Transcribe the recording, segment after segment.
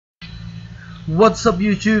What's up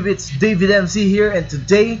YouTube, it's David MC here, and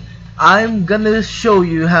today I'm gonna show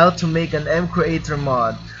you how to make an MCreator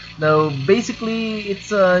mod. Now basically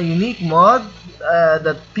it's a unique mod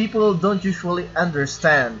that people don't usually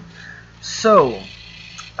understand. So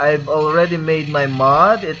I've already made my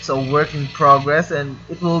mod. It's a work in progress and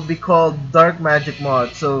it will be called Dark Magic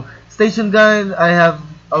mod. So stay tuned guys, I have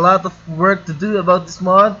a lot of work to do about this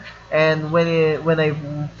mod, and when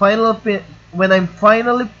I'm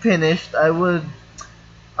finally finished, I would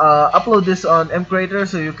upload this on MCreator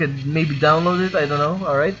so you could maybe download it. I don't know.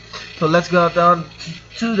 Alright, so let's go down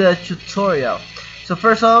to the tutorial. So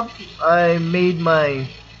first off, I made my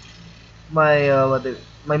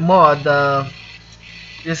mod.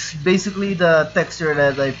 Is basically the texture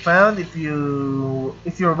that I found. If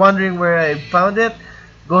you're wondering where I found it,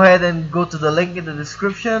 go ahead and go to the link in the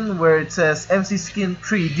description where it says MC Skin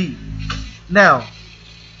 3D. Now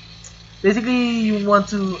basically you want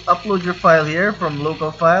to upload your file here from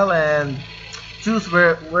local file and choose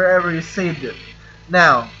wherever you saved it.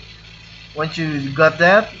 Now once you got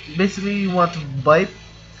that, basically you want to byte,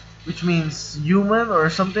 which means human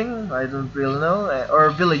or something, I don't really know,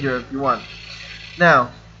 or villager if you want.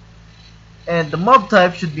 Now, and the mob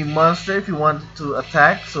type should be monster if you want to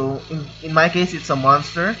attack. So in my case it's a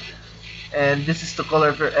monster, and this is the color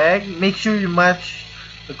of your egg. Make sure you match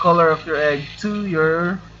the color of your egg to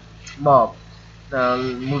your mob. Now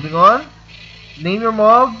moving on, name your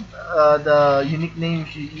mob, the unique name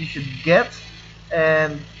you should get,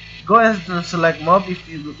 and go ahead and select mob if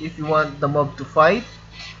you want the mob to fight,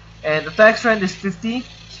 and attack strength is 50.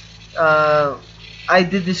 I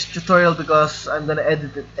did this tutorial because I'm gonna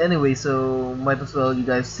edit it anyway, so might as well you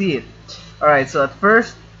guys see it. Alright, so at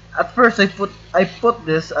first I put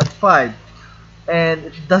this at 5, and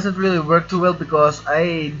it doesn't really work too well because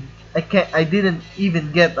I didn't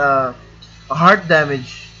even get a heart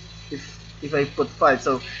damage if I put 5.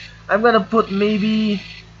 So I'm gonna put maybe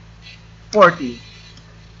 40.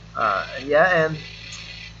 Yeah, and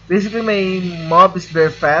basically my mob is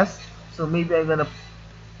very fast, so maybe I'm gonna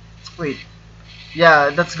wait. Yeah,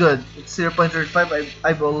 that's good. It's 0.35.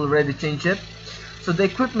 I've already changed it. So the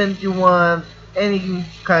equipment, you want any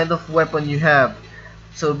kind of weapon you have.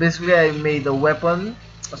 So basically I made a weapon.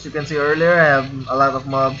 As you can see earlier, I have a lot of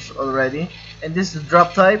mobs already. And this is the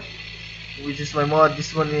drop type, which is my mod.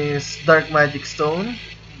 This one is Dark Magic Stone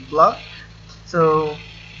block. So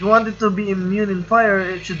if you want it to be immune in fire,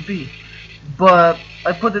 it should be. But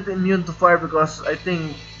I put it immune to fire because I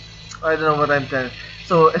don't know what I'm kind of.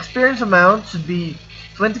 So experience amount should be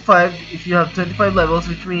 25 if you have 25 levels,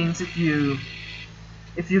 which means if you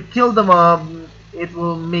kill the mob, it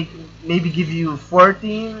will maybe give you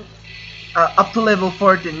 14, up to level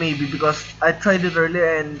 14 maybe, because I tried it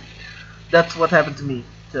earlier and that's what happened to me.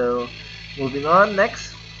 So moving on,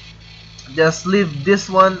 next, just leave this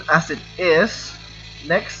one as it is.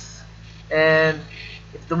 Next, and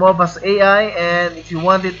if the mob has AI and if you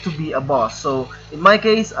want it to be a boss. So in my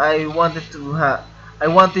case, I want it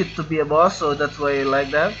to be a boss, so that's why I like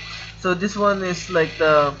that. So this one is like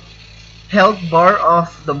the health bar of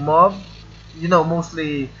the mob. You know,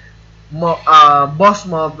 mostly boss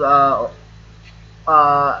mob.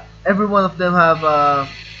 Every one of them have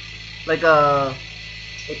like a,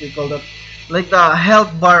 what do you call that? Like the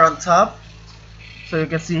health bar on top, so you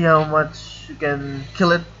can see how much you can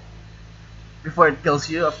kill it before it kills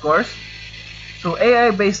you, of course. So AI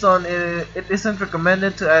based on it isn't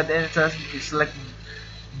recommended to add any trust if you select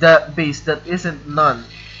that base that isn't none.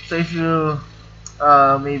 So if you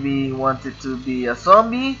maybe want it to be a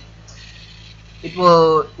zombie, it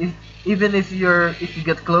will, even if you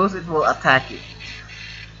get close, it will attack you.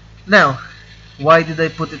 Now why did I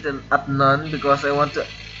put it at none? Because I want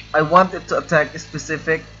it to attack a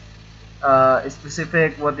specific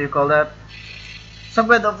what do you call that, some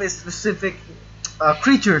kind of a specific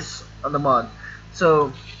creatures on the mod.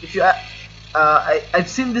 So if you I've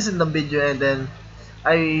seen this in the video, and then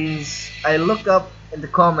I looked up in the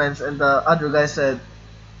comments, and the other guy said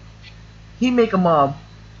he make a mob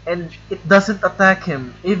and it doesn't attack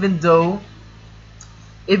him, even though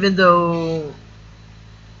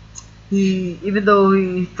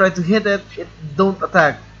he tried to hit it, it don't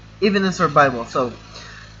attack even in survival. So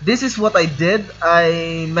this is what I did.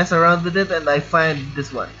 I mess around with it and I find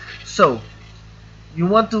this one. So you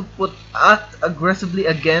want to act aggressively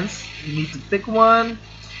against, you need to pick one,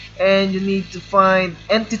 and you need to find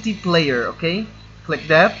entity player. Okay, click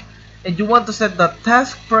that, and you want to set the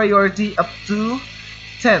task priority up to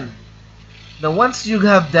 10. Now once you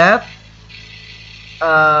have that,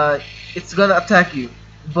 it's gonna attack you,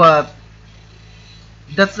 but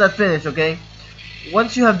that's not finished. Okay,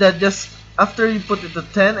 once you have that, just after you put it to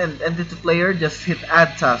 10 and end it to player, just hit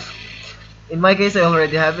add task. In my case, I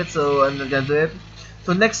already have it, so I'm not gonna do it.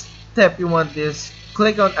 So next step you want is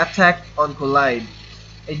click on attack on collide,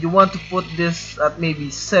 and you want to put this at maybe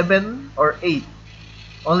 7 or 8,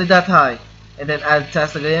 only that high, and then add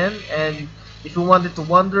task again. And if you want it to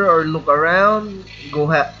wander or look around, go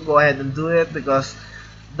ahead and do it, because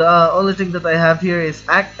the only thing that I have here is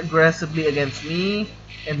act aggressively against me,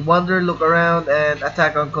 and wander, look around, and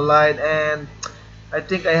attack on collide. And I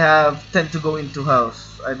think I have 10 to go into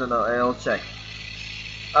house. I don't know, I'll check.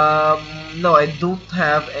 No, I don't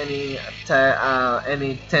have any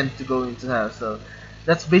 10 to go into house, so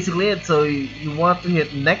that's basically it. So you want to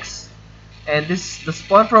hit next, and this the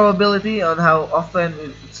spawn probability on how often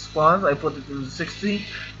it spawns. I put it to 60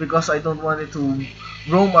 because I don't want it to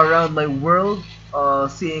roam around my world,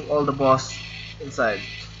 seeing all the boss inside.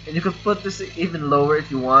 And you could put this even lower if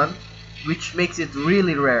you want, which makes it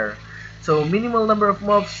really rare. So minimal number of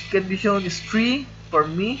mobs can be shown is 3 for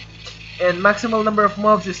me, and maximal number of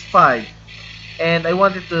mobs is 5. And I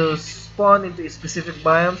want it to spawn into specific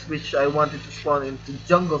biomes, which I want it to spawn into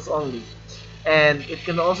jungles only. And it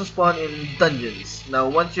can also spawn in dungeons. Now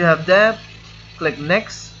once you have that, click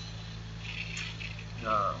next.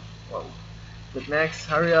 Whoa. Click next,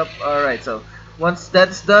 hurry up. Alright, so once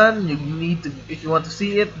that's done, you need to, if you want to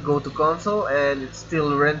see it, go to console, and it's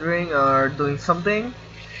still rendering or doing something,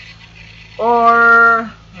 or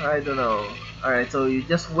I don't know. Alright, so you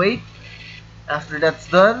just wait. After that's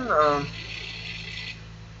done,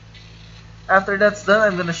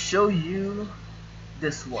 I'm gonna show you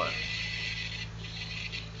this one.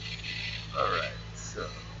 Alright, so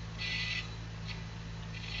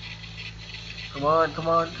come on.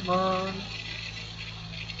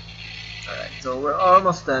 Alright, so we're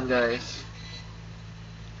almost done, guys.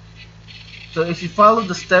 So if you follow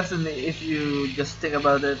the steps and if you just think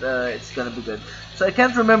about it, it's gonna be good. So I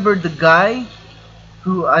can't remember the guy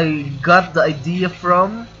who I got the idea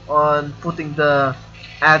from on putting the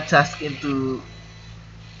add task into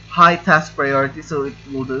high task priority, so it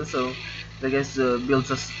will do. So I guess the build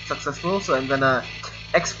is successful. So I'm gonna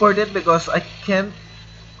export it because I can't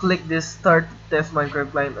click this start test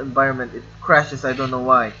Minecraft client environment. It crashes, I don't know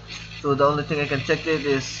why. So the only thing I can check it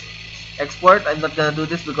is export. I'm not gonna do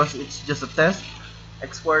this because it's just a test.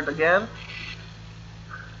 Export again.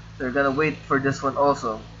 So we're gonna wait for this one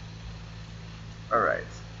also. Alright.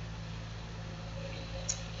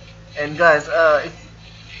 And guys,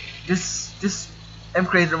 this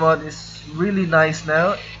MCreator mod is really nice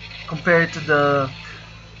now compared to the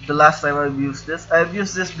last time I've used this. I've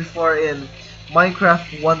used this before in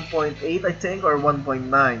Minecraft 1.8, I think, or 1.9.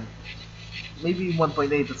 Maybe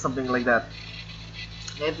 1.8 or something like that.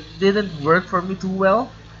 And it didn't work for me too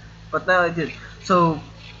well, but now I did. So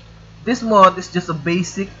this mod is just a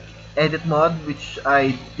basic edit mod which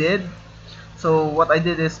I did. So what I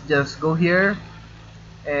did is just go here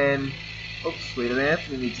and oops, wait a minute,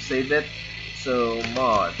 we need to save it. So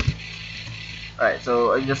mod. Alright,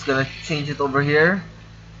 so I'm just gonna change it over here.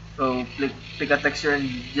 So pick a texture and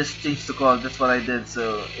just change the color. That's what I did.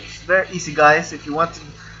 So it's very easy, guys. If you want to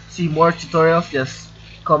see more tutorials, just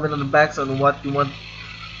comment on the box on what you want,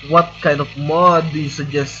 what kind of mod do you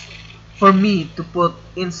suggest for me to put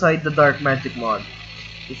inside the dark magic mod.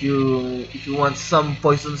 If you want some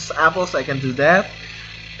poisonous apples, I can do that,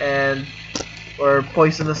 and or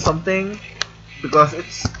poisonous something, because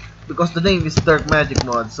the name is dark magic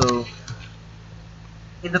mod. So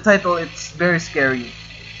in the title it's very scary.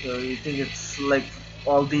 So you think it's like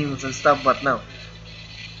all demons and stuff, but no.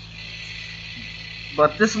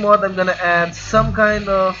 But this mod I'm gonna add some kind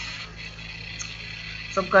of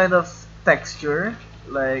texture,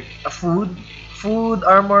 like a food,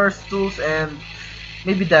 armor, tools, and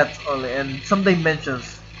maybe that's only, and some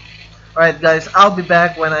dimensions. Alright guys, I'll be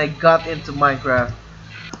back when I got into Minecraft.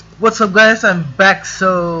 What's up guys, I'm back.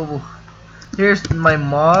 So here's my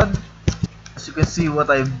mod. As you can see what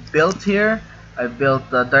I've built here. I built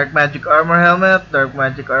the dark magic armor helmet, dark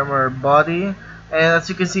magic armor body, and as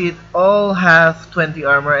you can see it all has 20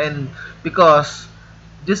 armor. And because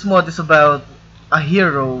this mod is about a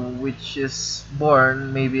hero which is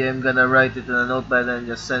born, maybe I'm gonna write it in a notepad and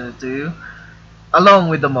just send it to you along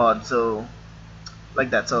with the mod. So like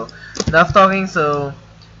that. So enough talking. So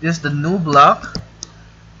this is the new block,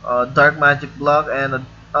 dark magic block, and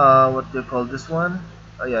what do you call this one?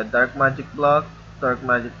 Oh yeah, dark magic block.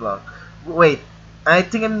 Wait, I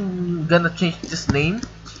think I'm gonna change this name.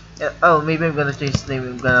 Oh, maybe I'm gonna change the name.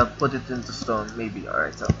 I'm gonna put it into stone, maybe.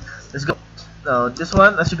 Alright, so let's go. Now this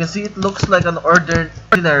one, as you can see, it looks like an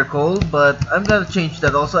ordinary coal, but I'm gonna change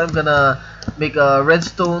that also. I'm gonna make a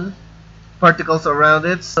redstone particles around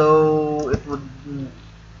it, so it would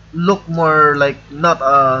look more like not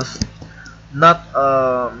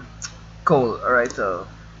coal. Alright, so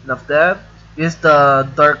enough that. Is the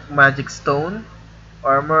dark magic stone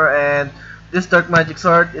armor, and this dark magic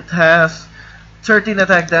sword, it has 13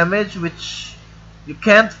 attack damage, which you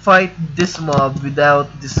can't fight this mob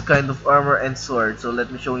without this kind of armor and sword. So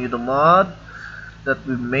let me show you the mod that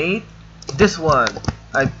we made. This one,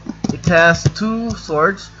 it has 2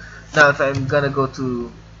 swords. Now if I'm gonna go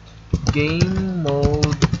to game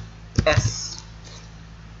mode S,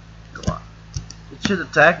 come on, it should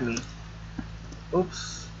attack me.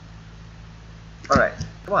 Oops. Alright,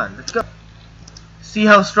 come on, let's go. See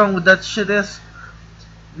how strong that shit is?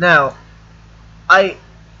 Now, I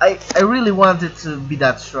really want it to be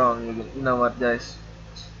that strong. You know what, guys?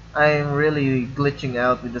 I'm really glitching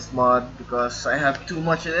out with this mod because I have too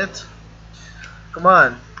much in it. Come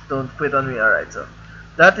on, don't quit on me. Alright, so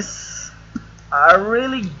that is a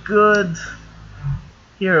really good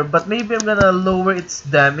hero, but maybe I'm gonna lower its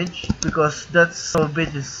damage because that son of a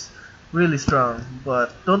bitch is really strong.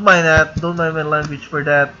 But don't mind that, don't mind my language for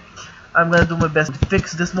that. I'm gonna do my best to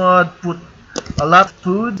fix this mod, put a lot of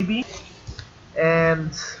food maybe,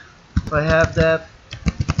 and if I have that,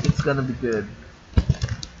 it's gonna be good.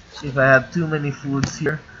 If I have too many foods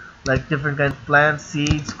here, like different kinds of plants,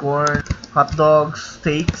 seeds, corn, hot dogs,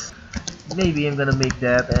 steaks, maybe I'm gonna make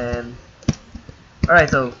that. And alright,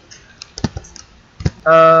 so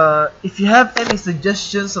if you have any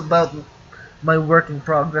suggestions about my work in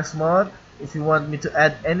progress mod, if you want me to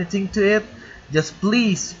add anything to it, just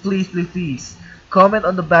please comment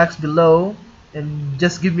on the box below and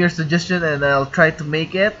just give me your suggestion, and I'll try to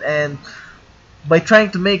make it. And by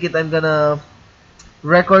trying to make it, I'm gonna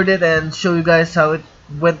record it and show you guys how it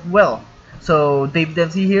went well. So David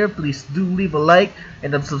MC here, please do leave a like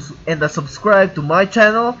and a subscribe to my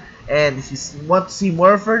channel. And if you want to see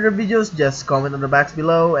more further videos, just comment on the box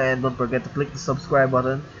below, and don't forget to click the subscribe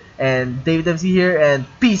button. And David MC here, and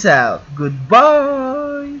peace out. Goodbye.